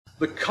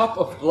The cup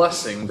of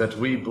blessing that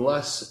we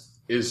bless,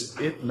 is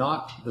it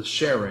not the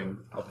sharing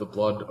of the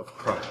blood of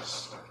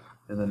Christ?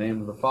 In the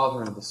name of the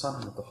Father, and of the Son,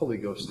 and of the Holy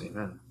Ghost,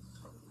 amen.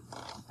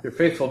 Dear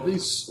faithful,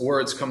 these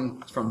words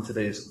come from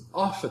today's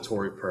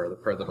offertory prayer, the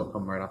prayer that will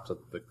come right after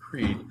the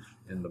Creed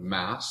in the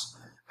Mass,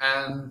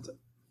 and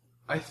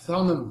I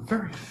found them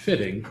very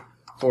fitting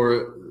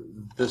for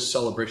this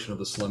celebration of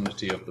the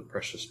solemnity of the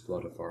precious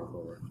blood of our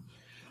Lord.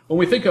 When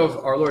we think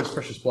of our Lord's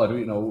precious blood,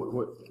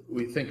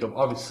 we think of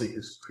obviously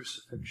his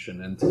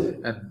crucifixion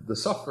and the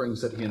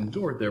sufferings that he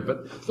endured there,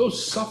 but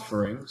those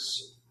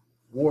sufferings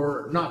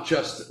were not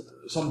just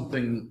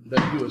something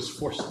that he was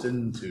forced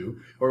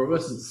into, or it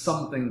wasn't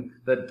something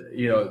that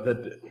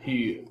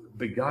he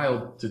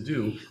beguiled to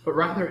do, but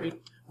rather it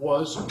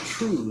was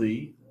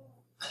truly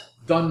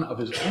done of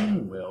his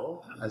own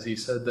will, as he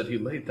said that he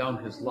laid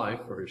down his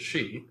life for his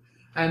sheep,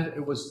 and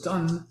it was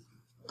done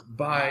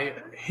by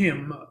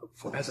him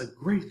as a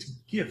great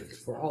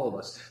gift for all of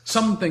us,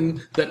 something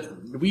that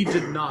we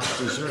did not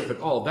deserve at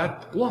all.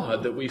 That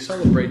blood that we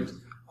celebrate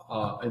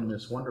in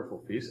this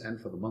wonderful feast, and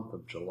for the month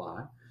of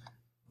July,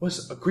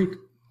 was a great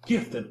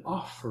gift and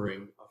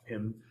offering of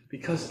him,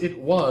 because it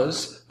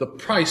was the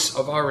price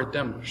of our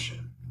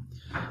redemption.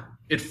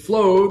 It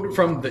flowed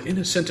from the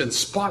innocent and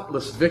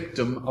spotless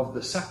victim of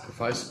the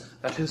sacrifice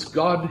that is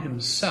God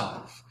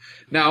himself.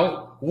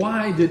 Now,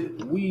 why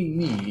did we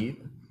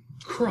need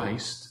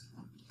Christ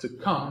to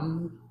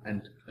come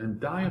and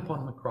die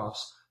upon the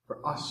cross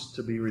for us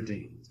to be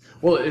redeemed?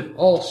 Well, it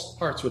all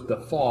starts with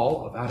the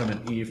fall of Adam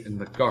and Eve in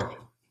the garden.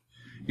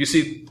 You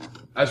see,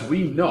 as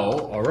we know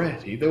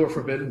already, they were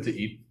forbidden to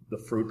eat the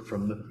fruit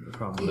from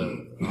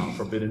the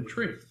forbidden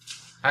tree.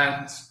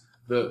 And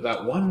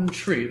that one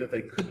tree that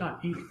they could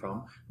not eat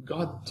from,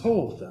 God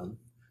told them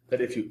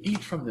that if you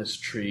eat from this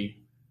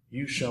tree,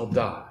 you shall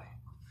die.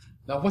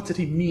 Now, what did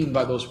he mean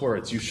by those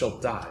words, you shall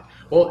die?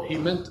 Well, he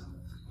meant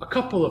a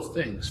couple of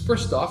things.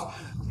 First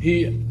off,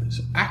 he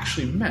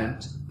actually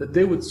meant that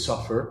they would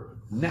suffer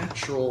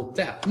natural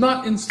death,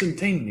 not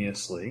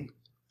instantaneously,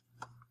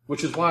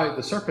 which is why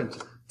the serpent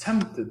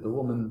tempted the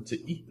woman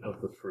to eat of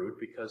the fruit,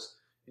 because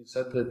he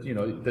said that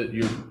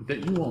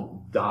you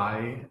won't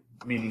die,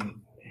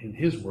 meaning in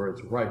his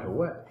words, right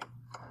away.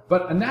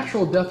 But a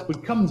natural death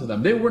would come to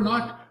them. Man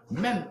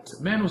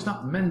was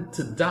not meant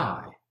to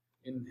die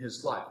in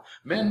his life.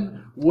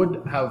 Man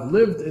would have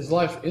lived his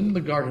life in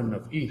the Garden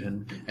of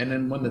Eden, and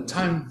then when the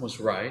time was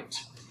right,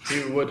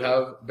 he would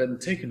have been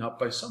taken up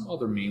by some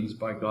other means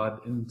by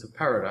God into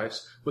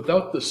paradise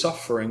without the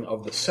suffering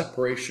of the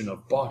separation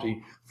of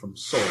body from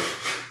soul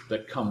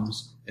that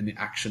comes in the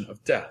action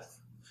of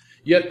death.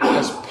 Yet,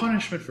 as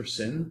punishment for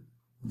sin,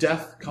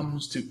 death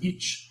comes to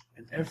each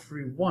and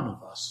every one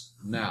of us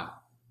now.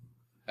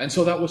 And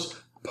so that was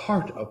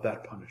part of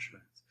that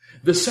punishment.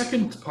 The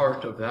second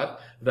part of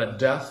that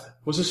death,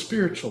 was a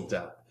spiritual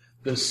death.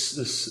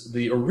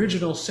 The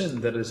original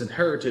sin that is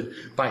inherited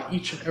by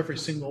each and every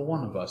single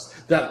one of us.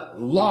 That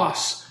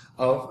loss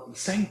of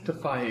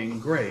sanctifying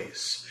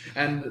grace,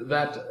 and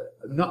that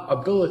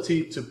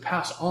ability to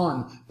pass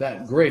on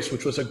that grace,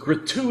 which was a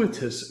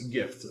gratuitous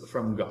gift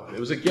from God. It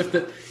was a gift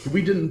that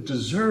we didn't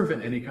deserve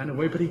in any kind of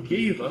way, but he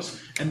gave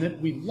us, and that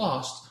we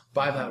lost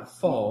by that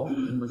fall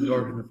in the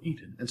Garden of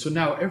Eden. And so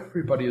now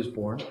everybody is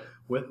born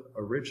with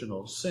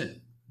original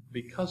sin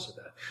because of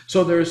that.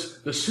 So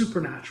there's the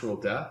supernatural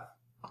death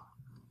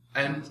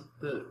and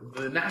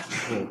the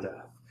natural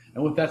death.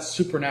 And with that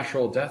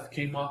supernatural death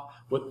came up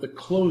with the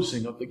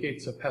closing of the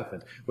gates of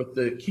heaven, with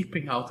the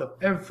keeping out of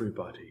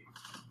everybody.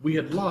 We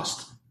had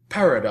lost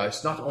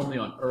paradise not only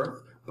on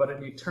earth, but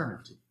in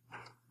eternity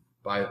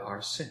by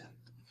our sin.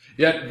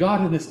 Yet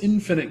God in his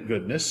infinite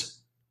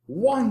goodness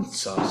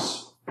wants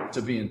us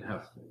to be in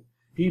heaven.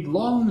 He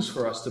longs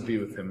for us to be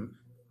with him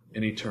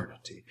in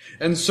eternity.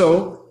 And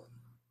so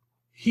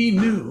he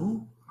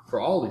knew, for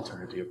all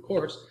eternity of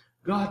course,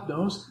 God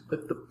knows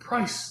that the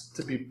price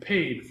to be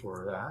paid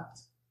for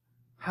that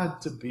had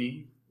to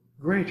be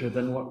greater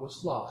than what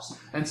was lost.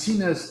 And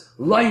seen as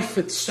life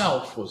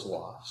itself was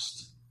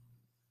lost,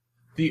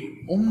 the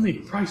only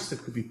price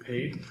that could be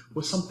paid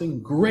was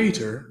something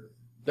greater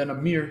than a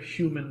mere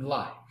human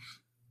life.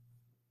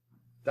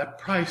 That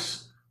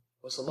price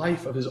was the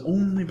life of his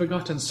only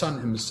begotten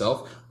Son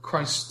himself,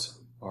 Christ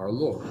our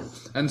Lord.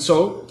 And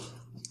so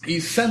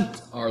he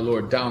sent our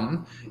Lord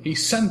down. He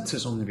sent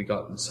his only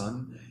begotten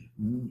Son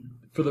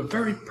for the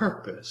very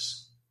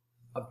purpose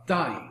of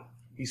dying.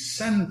 He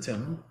sent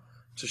him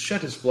to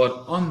shed his blood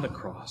on the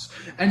cross.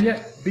 And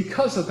yet,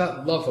 because of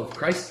that love of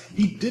Christ,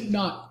 he did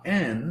not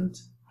end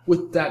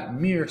with that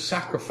mere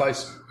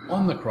sacrifice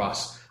on the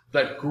cross,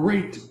 that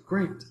great,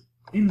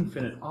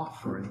 infinite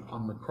offering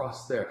on the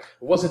cross there. It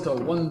wasn't a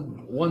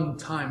one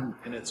time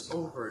and it's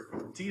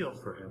over deal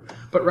for him,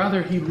 but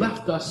rather he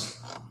left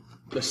us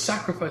the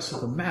sacrifice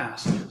of the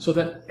Mass so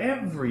that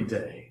every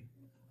day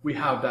we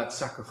have that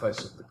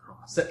sacrifice of the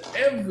cross, that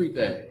every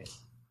day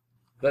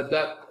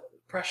that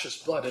precious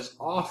blood is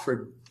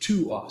offered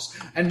to us,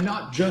 and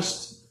not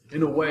just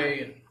in a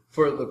way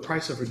for the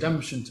price of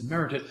redemption to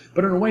merit it,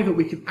 but in a way that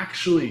we can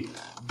actually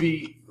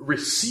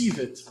receive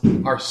it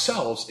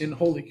ourselves in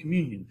Holy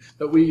Communion,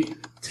 that we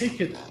take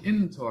it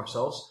into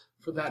ourselves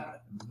for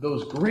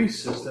those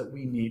graces that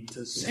we need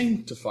to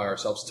sanctify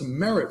ourselves, to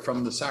merit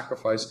from the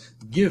sacrifice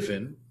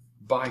given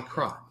by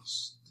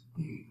Christ.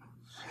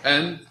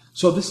 And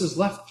so this is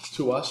left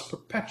to us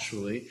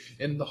perpetually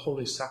in the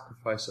holy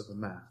sacrifice of the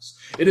Mass.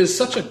 It is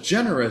such a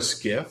generous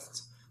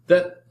gift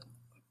that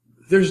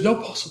there's no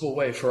possible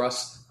way for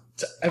us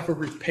to ever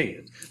repay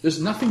it.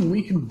 There's nothing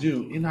we can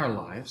do in our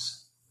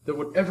lives that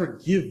would ever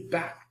give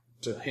back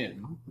to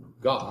Him,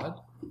 God,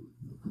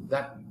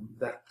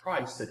 that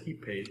price that He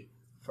paid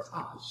for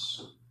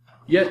us.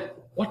 Yet,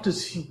 what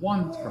does He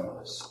want from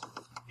us?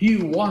 He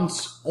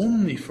wants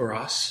only for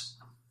us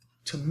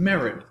to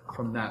merit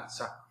from that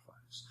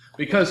sacrifice.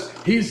 Because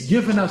He's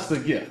given us the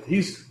gift.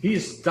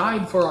 He's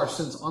died for our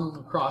sins on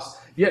the cross,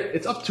 yet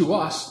it's up to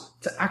us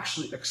to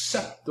actually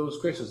accept those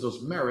graces,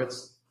 those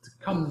merits to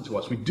come to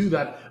us. We do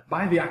that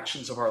by the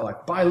actions of our life,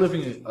 by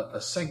living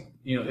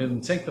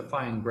in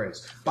sanctifying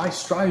grace, by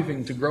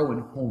striving to grow in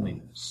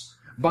holiness,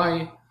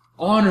 by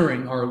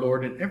honoring our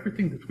Lord in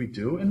everything that we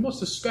do, and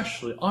most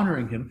especially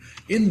honoring Him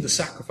in the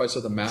sacrifice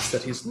of the Mass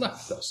that He's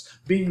left us,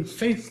 being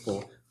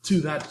faithful to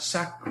that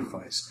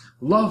sacrifice,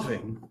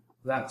 loving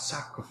that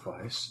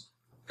sacrifice,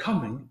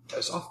 coming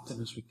as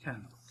often as we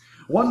can.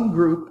 One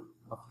group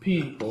of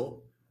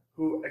people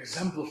who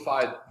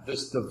exemplified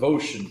this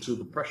devotion to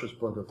the precious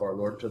blood of our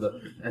Lord, to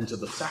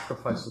the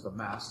sacrifice of the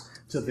Mass,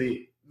 to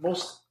the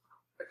most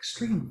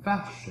extreme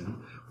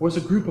fashion, was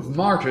a group of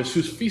martyrs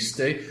whose feast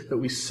day that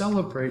we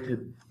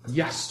celebrated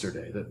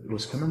yesterday, that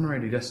was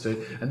commemorated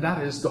yesterday, and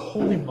that is the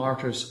Holy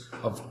Martyrs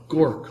of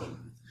Gorkum.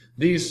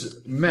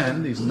 These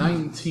men, these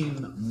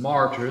 19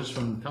 martyrs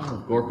from the town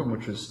of Gorkum,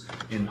 which is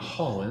in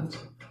Holland,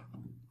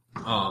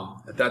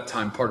 at that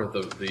time part of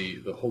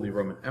the Holy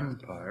Roman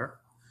Empire,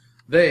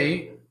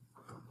 they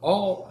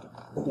all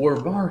were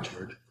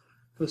martyred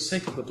for the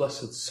sake of the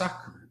Blessed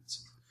Sacrament.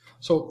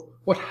 So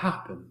what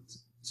happened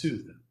to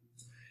them?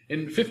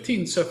 In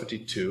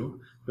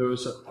 1572, there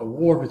was a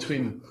war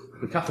between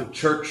the Catholic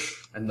Church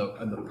and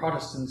the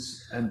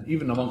Protestants, and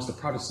even amongst the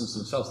Protestants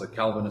themselves, the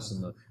Calvinists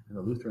and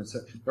the Lutherans.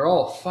 They're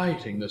all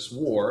fighting this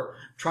war,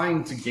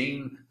 trying to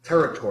gain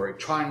territory,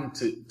 trying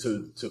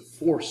to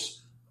force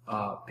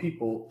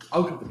people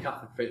out of the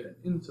Catholic faith and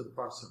into the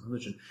Protestant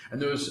religion.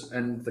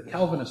 And the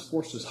Calvinist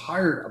forces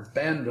hired a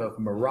band of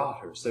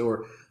marauders. They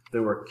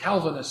were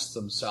Calvinists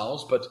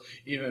themselves, but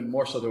even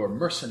more so, they were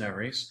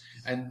mercenaries,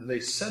 and they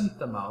sent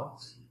them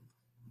out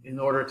in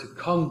order to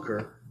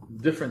conquer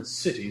different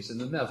cities in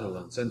the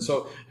Netherlands.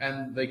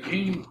 And they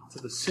came to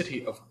the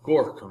city of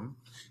Gorkum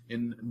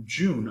in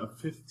June of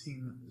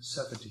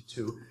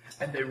 1572,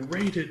 and they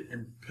raided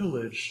and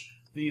pillaged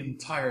the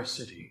entire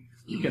city.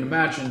 You can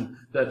imagine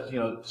that,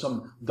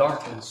 some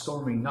dark and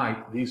stormy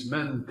night, these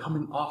men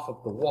coming off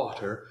of the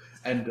water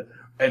and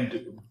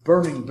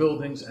burning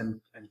buildings and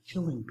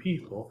killing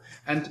people,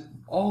 and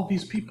all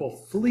these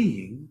people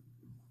fleeing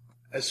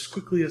as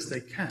quickly as they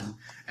can.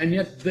 And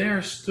yet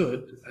there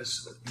stood,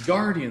 as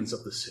guardians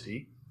of the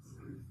city,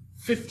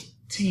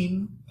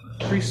 15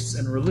 priests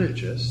and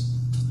religious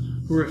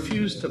who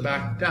refused to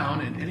back down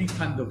in any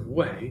kind of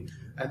way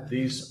at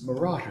these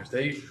marauders.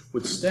 They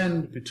would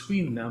stand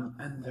between them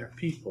and their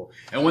people.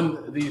 And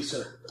when these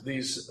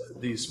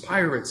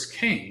pirates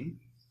came,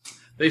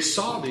 they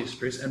saw these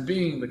priests, and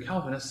being the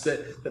Calvinists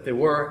that they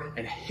were,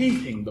 and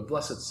hating the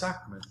Blessed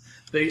Sacrament,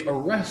 they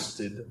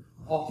arrested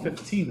all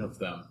 15 of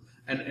them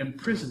and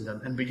imprisoned them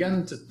and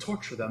began to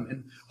torture them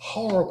in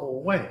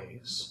horrible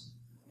ways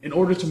in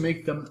order to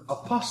make them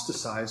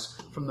apostatize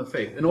from the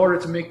faith, in order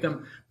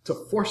to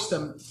force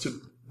them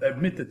to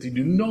admit that they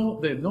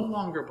no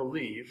longer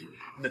believe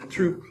in the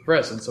true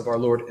presence of our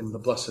Lord in the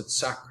Blessed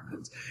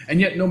Sacrament. And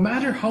yet, no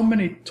matter how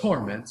many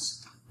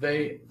torments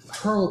they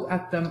hurled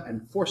at them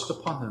and forced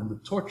upon them,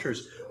 the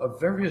tortures of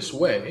various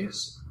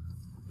ways,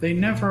 they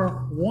never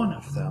one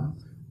of them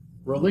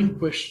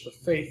relinquished the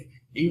faith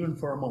even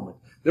for a moment.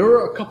 There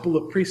were a couple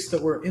of priests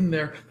that were in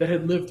there that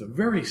had lived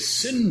very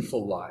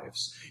sinful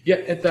lives,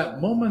 yet at that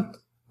moment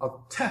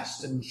of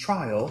test and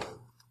trial,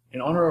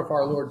 in honor of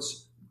our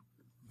Lord's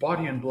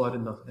body and blood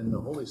in the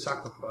holy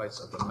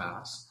sacrifice of the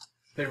Mass,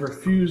 they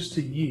refused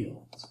to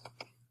yield,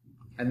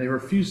 and they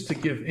refused to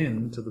give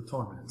in to the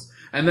torments.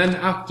 And then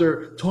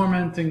after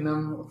tormenting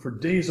them for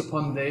days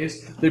upon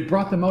days, they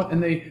brought them out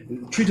and they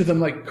treated them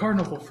like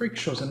carnival freak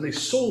shows, and they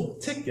sold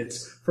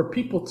tickets for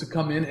people to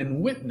come in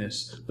and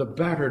witness the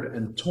battered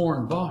and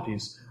torn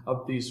bodies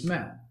of these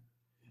men.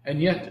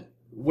 And yet,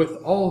 with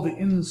all the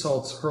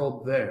insults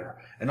hurled there,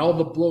 and all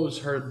the blows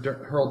hurled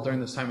during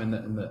this time,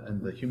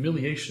 and the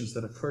humiliations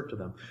that occurred to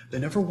them, they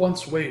never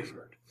once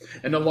wavered.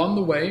 And along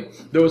the way,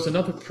 there was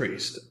another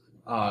priest,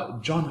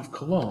 John of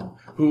Cologne,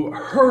 who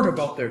heard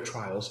about their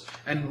trials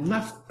and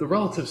left the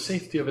relative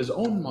safety of his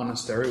own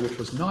monastery, which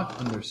was not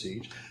under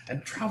siege,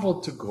 and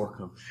traveled to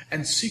Gorkum,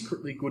 and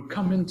secretly would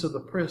come into the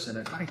prison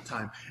at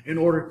nighttime in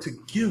order to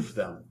give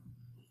them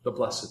the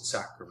Blessed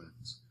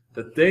Sacrament,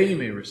 that they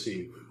may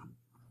receive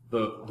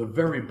the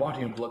very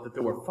body and blood that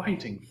they were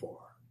fighting for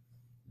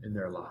in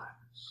their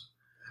lives.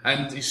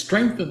 And he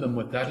strengthened them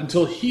with that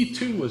until he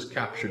too was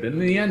captured.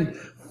 And in the end,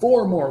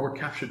 4 more were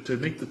captured to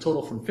make the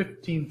total from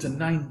 15 to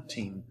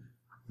 19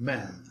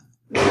 men.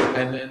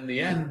 And in the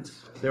end,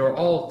 they were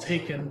all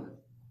taken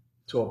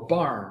to a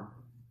barn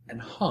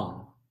and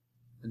hung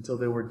until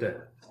they were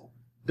dead,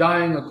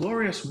 dying a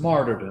glorious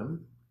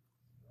martyrdom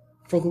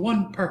for the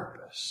one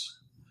purpose,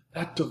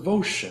 that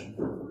devotion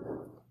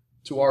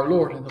to our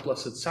Lord in the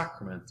Blessed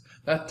Sacrament,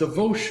 that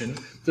devotion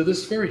to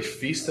this very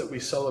feast that we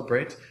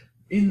celebrate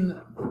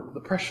in the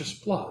precious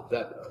blood,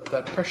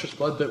 that precious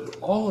blood that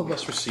all of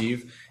us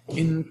receive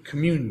in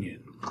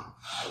communion.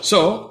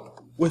 So,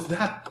 with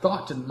that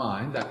thought in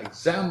mind, that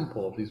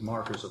example of these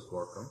martyrs of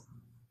Gorkum,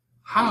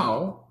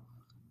 how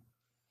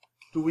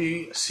do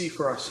we see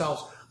for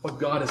ourselves what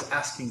God is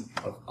asking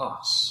of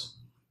us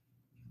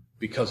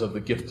because of the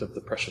gift of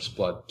the precious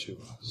blood to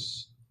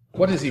us?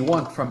 What does he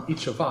want from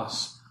each of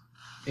us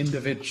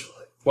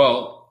individually?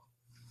 Well,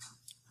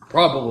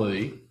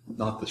 probably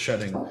not the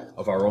shedding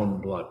of our own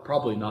blood,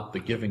 probably not the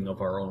giving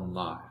of our own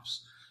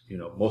lives.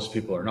 Most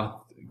people are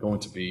not going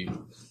to be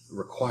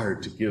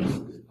required to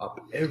give up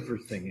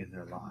everything in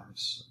their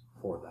lives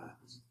for that.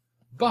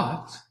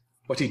 But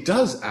what he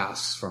does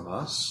ask from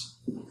us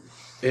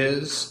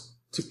is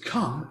to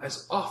come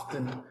as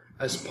often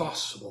as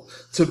possible,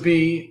 to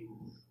be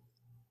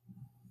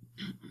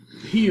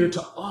here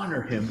to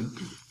honor him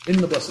in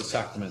the Blessed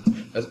Sacrament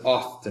as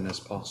often as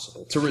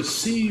possible, to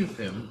receive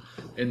him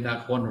in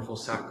that wonderful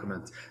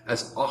sacrament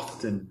as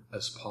often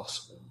as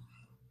possible.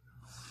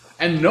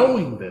 And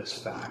knowing this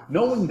fact,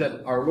 knowing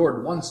that our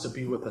Lord wants to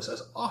be with us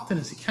as often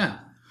as he can,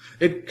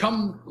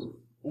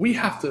 we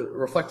have to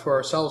reflect for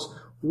ourselves,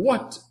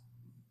 what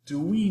do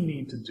we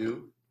need to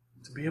do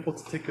to be able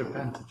to take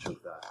advantage of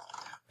that?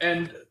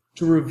 And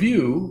to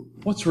review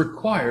what's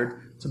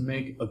required to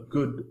make a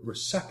good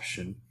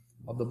reception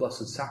of the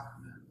Blessed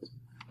Sacrament.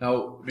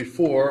 Now,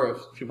 before,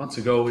 a few months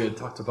ago, we had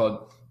talked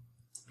about,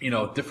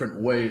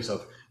 different ways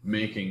of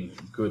making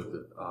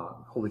good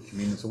Holy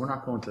Communion, so we're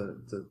not going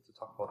to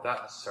talk about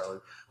that necessarily,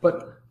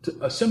 but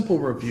a simple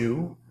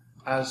review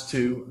as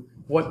to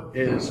what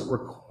is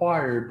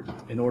required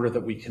in order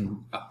that we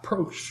can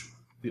approach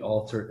the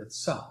altar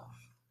itself.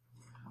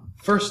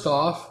 First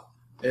off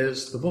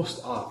is the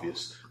most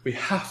obvious. We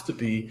have to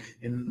be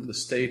in the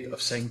state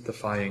of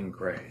sanctifying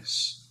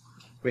grace.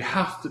 We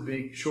have to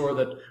be sure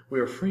that we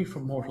are free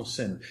from mortal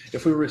sin.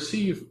 If we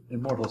receive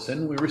immortal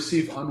sin, we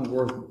receive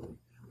unworthily.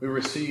 We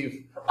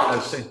receive,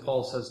 as St.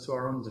 Paul says, to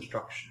our own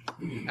destruction.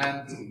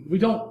 And we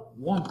don't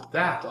want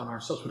that on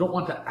ourselves. We don't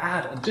want to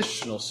add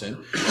additional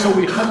sin. So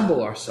we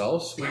humble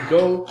ourselves. We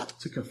go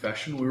to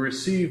confession. We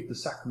receive the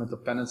sacrament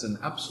of penance and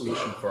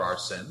absolution for our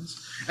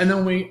sins. And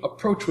then we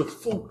approach with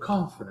full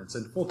confidence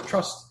and full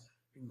trust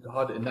in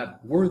God in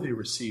that worthy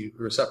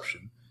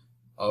reception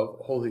of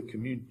Holy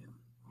Communion.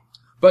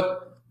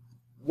 But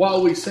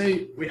while we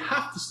say we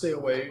have to stay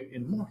away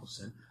in mortal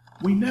sin,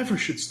 we never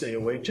should stay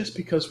away just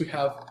because we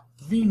have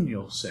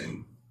venial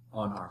sin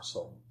on our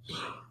souls.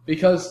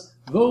 Because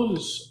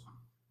those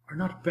are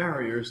not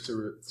barriers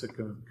to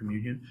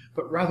communion,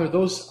 but rather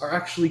those are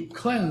actually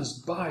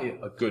cleansed by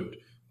a good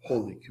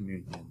Holy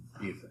Communion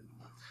even.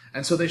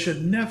 And so they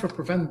should never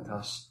prevent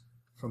us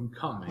from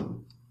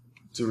coming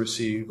to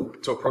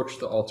approach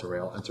the altar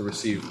rail and to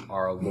receive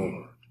our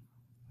Lord.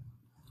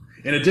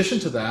 In addition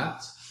to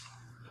that,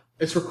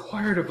 it's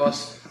required of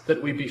us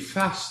that we be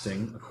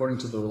fasting according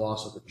to the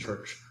laws of the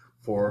Church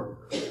for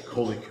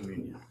Holy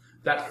Communion.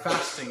 That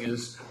fasting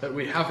is that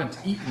we haven't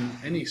eaten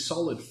any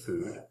solid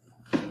food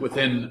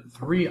within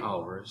 3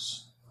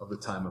 hours of the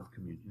time of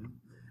communion,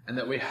 and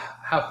that we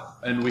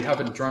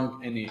haven't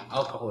drunk any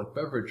alcoholic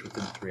beverage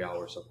within 3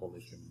 hours of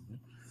Holy Communion,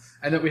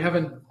 and that we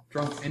haven't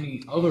drunk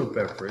any other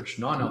beverage,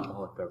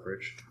 non-alcoholic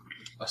beverage,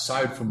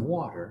 aside from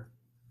water,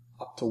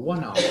 up to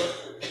 1 hour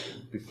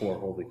before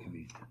Holy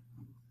Communion.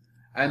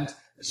 And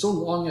so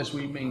long as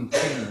we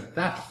maintain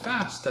that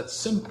fast, that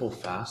simple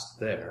fast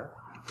there,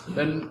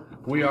 then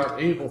we are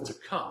able to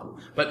come.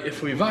 But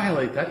if we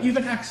violate that,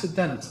 even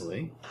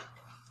accidentally,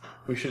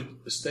 we should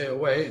stay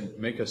away and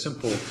make a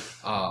simple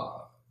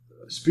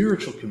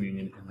spiritual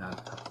communion in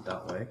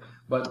that way.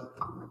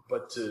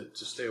 But to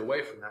stay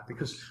away from that,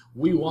 because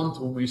we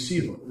want, when we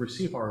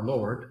receive our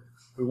Lord,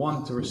 we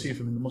want to receive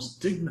him in the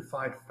most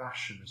dignified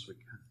fashion as we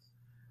can.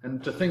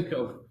 And to think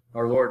of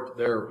our Lord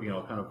there,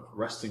 kind of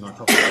resting on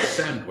top of a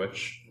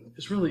sandwich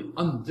is really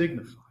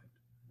undignified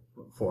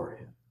for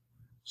him.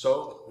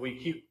 So we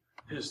keep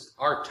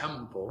our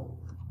temple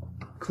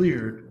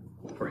cleared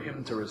for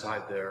him to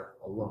reside there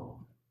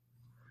alone.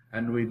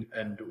 And we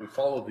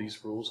follow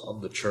these rules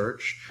of the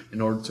Church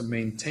in order to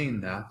maintain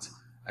that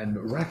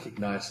and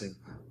recognizing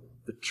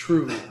the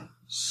true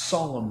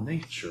solemn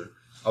nature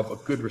of a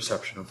good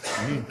reception of the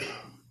communion.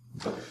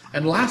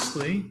 And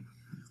lastly,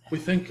 we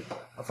think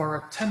of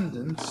our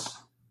attendance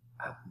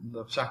at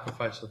the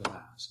sacrifice of the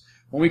Mass.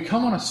 When we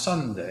come on a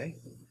Sunday,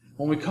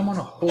 when we come on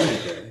a holy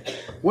day,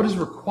 what is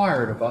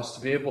required of us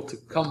to be able to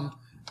come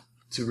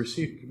to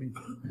receive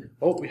communion?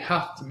 Well, we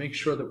have to make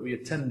sure that we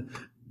attend,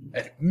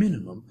 at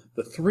minimum,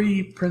 the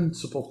 3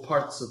 principal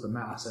parts of the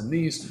Mass, and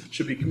these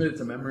should be committed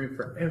to memory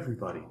for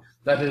everybody.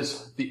 That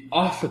is, the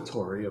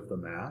offertory of the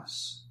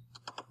Mass,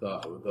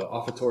 the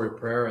offertory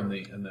prayer and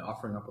the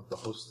offering up of the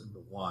host and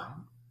the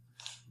wine,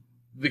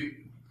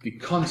 the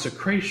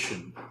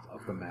consecration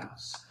of the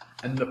Mass,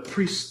 and the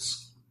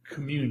priest's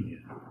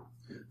communion.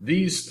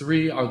 These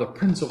 3 are the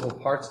principal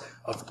parts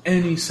of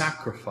any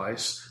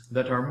sacrifice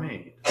that are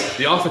made.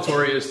 The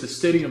offertory is the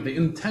stating of the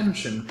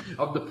intention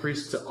of the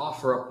priest to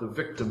offer up the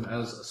victim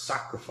as a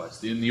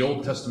sacrifice. In the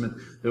Old Testament,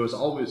 there was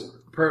always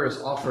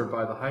prayers offered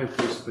by the high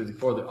priest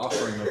before the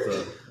offering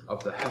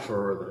of the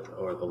heifer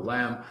or the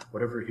lamb,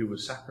 whatever he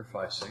was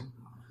sacrificing.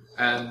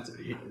 And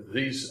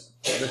this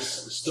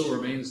still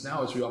remains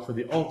now as we offer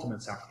the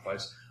ultimate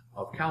sacrifice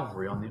of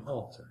Calvary on the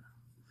altar.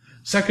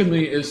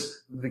 Secondly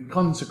is the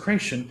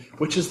consecration,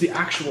 which is the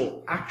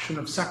actual action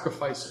of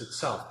sacrifice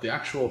itself, the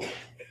actual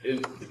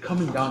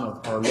coming down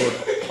of our Lord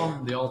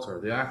upon the altar,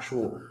 the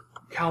actual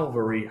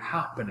Calvary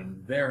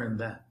happening there and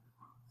then.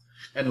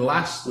 And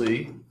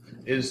lastly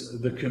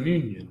is the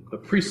communion, the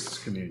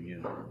priest's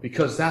communion,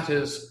 because that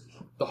is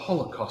the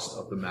holocaust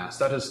of the Mass.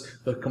 That is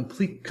the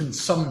complete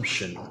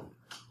consumption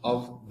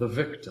of the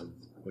victim,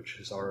 which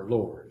is our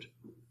Lord.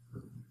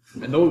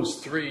 And those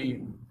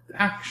 3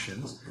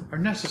 actions are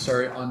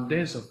necessary on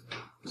days of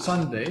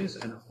Sundays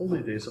and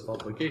holy days of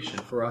obligation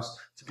for us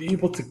to be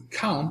able to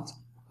count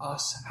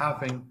us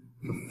having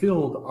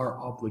fulfilled our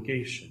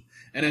obligation.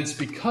 And it's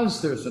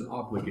because there's an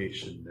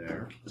obligation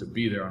there to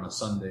be there on a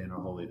Sunday and a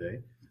holy day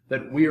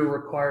that we are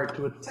required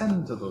to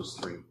attend to those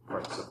 3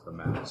 parts of the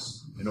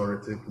Mass in order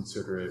to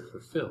consider it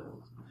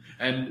fulfilled.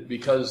 And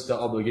because the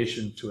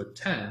obligation to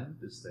attend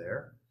is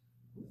there,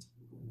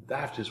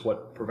 that is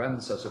what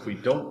prevents us, if we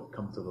don't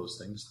come to those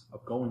things,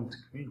 of going to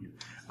communion.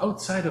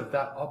 Outside of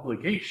that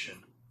obligation,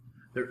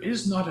 there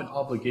is not an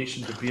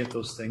obligation to be at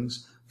those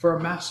things for a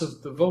Mass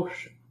of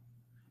devotion.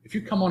 If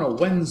you come on a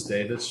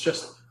Wednesday that's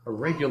just a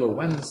regular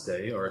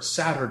Wednesday or a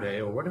Saturday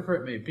or whatever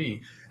it may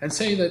be, and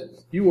say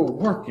that you were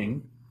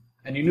working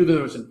and you knew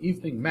there was an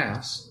evening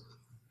Mass,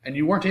 and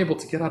you weren't able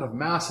to get out of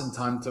Mass in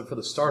time for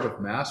the start of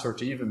Mass or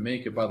to even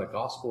make it by the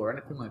Gospel or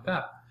anything like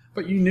that,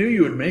 but you knew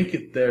you would make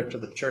it there to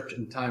the church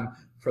in time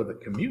for the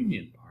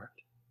communion part,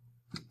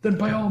 then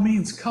by all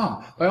means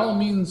come. By all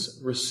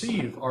means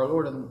receive our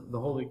Lord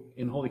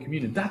in Holy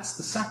Communion. That's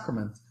the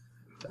sacrament.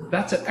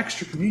 That's an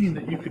extra communion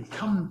that you could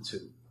come to.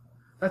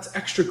 That's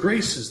extra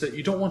graces that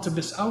you don't want to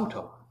miss out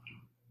on.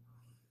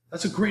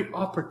 That's a great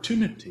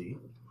opportunity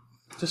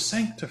to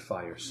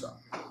sanctify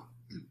yourself.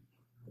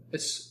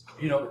 It's,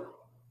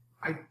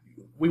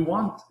 we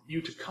want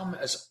you to come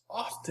as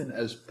often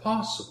as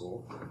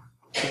possible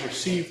to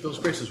receive those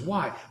graces.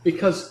 Why?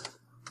 Because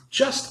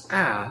just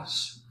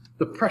as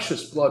the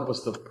precious blood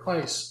was the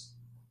price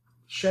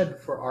shed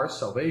for our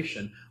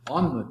salvation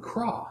on the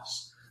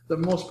cross, the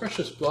most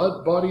precious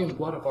body and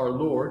blood of our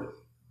Lord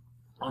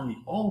on the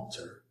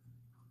altar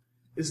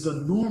is the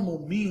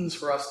normal means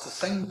for us to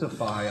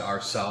sanctify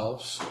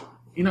ourselves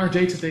in our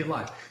day-to-day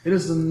life. It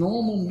is the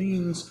normal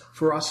means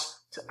for us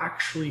to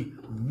actually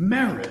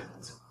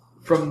merit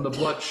from the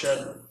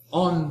bloodshed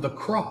on the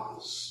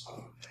cross.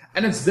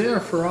 And it's there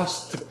for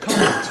us to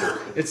come to.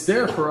 It's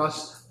there for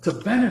us to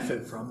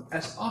benefit from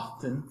as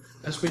often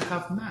as we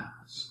have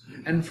Mass.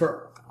 And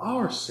for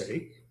our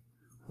sake,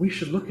 we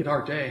should look at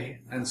our day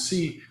and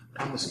see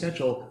on the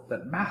schedule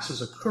that Mass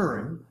is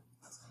occurring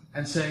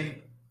and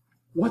say,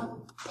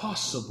 what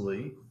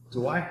possibly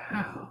do I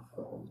have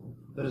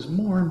that is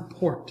more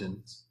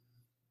important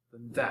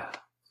than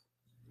that?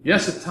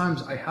 Yes, at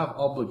times I have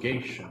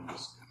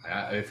obligations.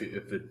 If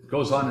it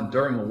goes on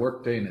during a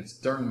work day and it's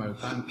during my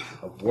time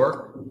of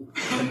work,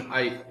 then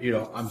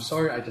I'm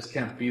sorry, I just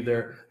can't be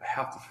there. I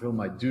have to fulfill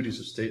my duties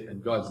of state,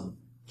 and God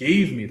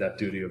gave me that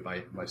duty of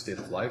my state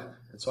of life,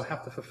 and so I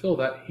have to fulfill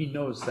that. He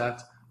knows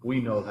that.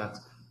 We know that.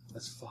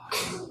 That's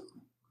fine.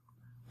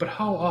 But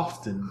how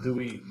often do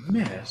we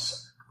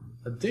miss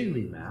a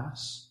daily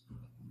Mass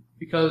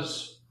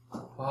because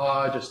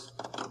I just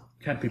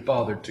can't be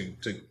bothered to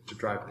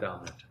drive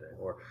down there today,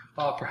 or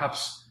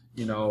perhaps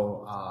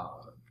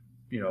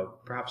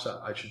perhaps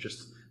I should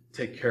just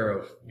take care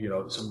of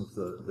some of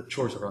the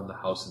chores around the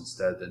house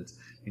instead, and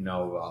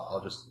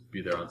I'll just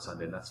be there on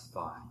Sunday, and that's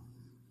fine.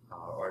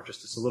 Or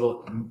just it's a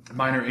little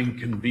minor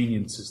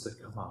inconveniences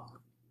that come up.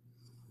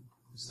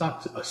 It's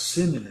not a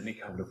sin in any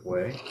kind of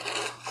way,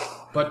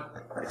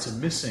 but it's a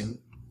missing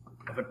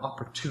of an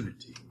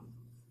opportunity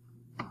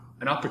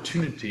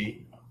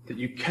that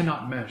you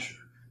cannot measure,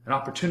 an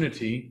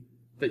opportunity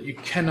that you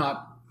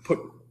cannot put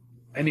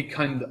any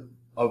kind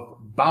of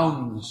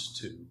bounds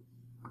to,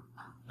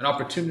 an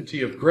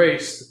opportunity of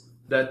grace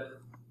that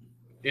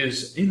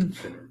is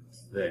infinite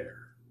there,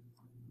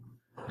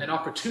 an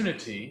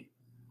opportunity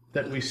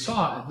that we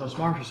saw in those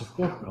Martyrs of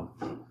Gorkum,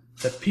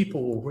 that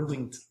people were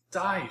willing to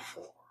die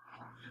for,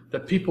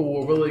 that people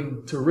were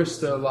willing to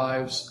risk their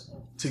lives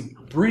to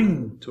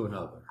bring to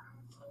another.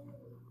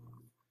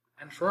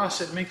 And for us,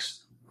 it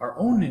makes our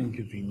own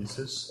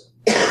inconveniences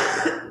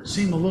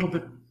seem a little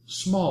bit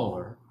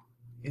smaller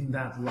in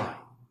that light,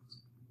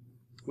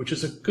 which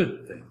is a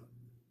good thing,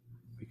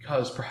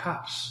 because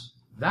perhaps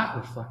that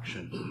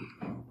reflection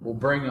will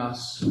bring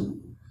us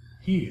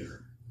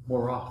here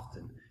more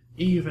often,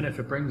 even if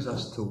it brings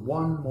us to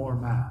one more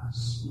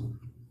Mass,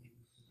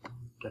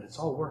 that it's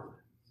all worth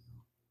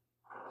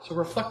it. So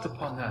reflect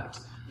upon that.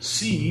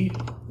 See,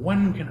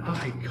 when can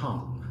I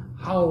come?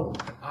 How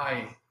can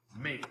I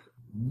make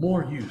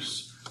more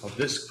use of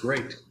this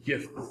great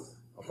gift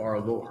of our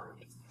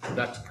Lord,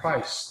 that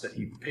price that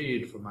he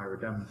paid for my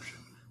redemption,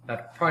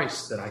 that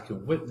price that I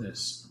can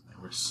witness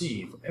and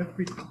receive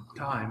every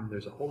time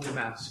there's a Holy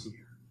Mass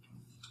here,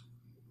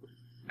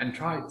 and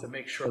try to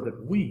make sure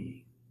that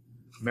we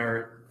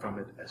merit from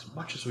it as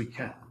much as we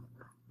can,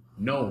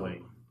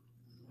 knowing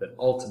that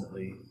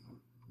ultimately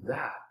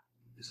that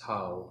is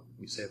how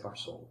we save our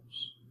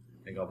souls.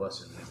 May God bless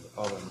you in the name of the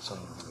Father, and the Son,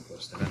 and the Holy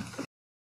Ghost. Amen.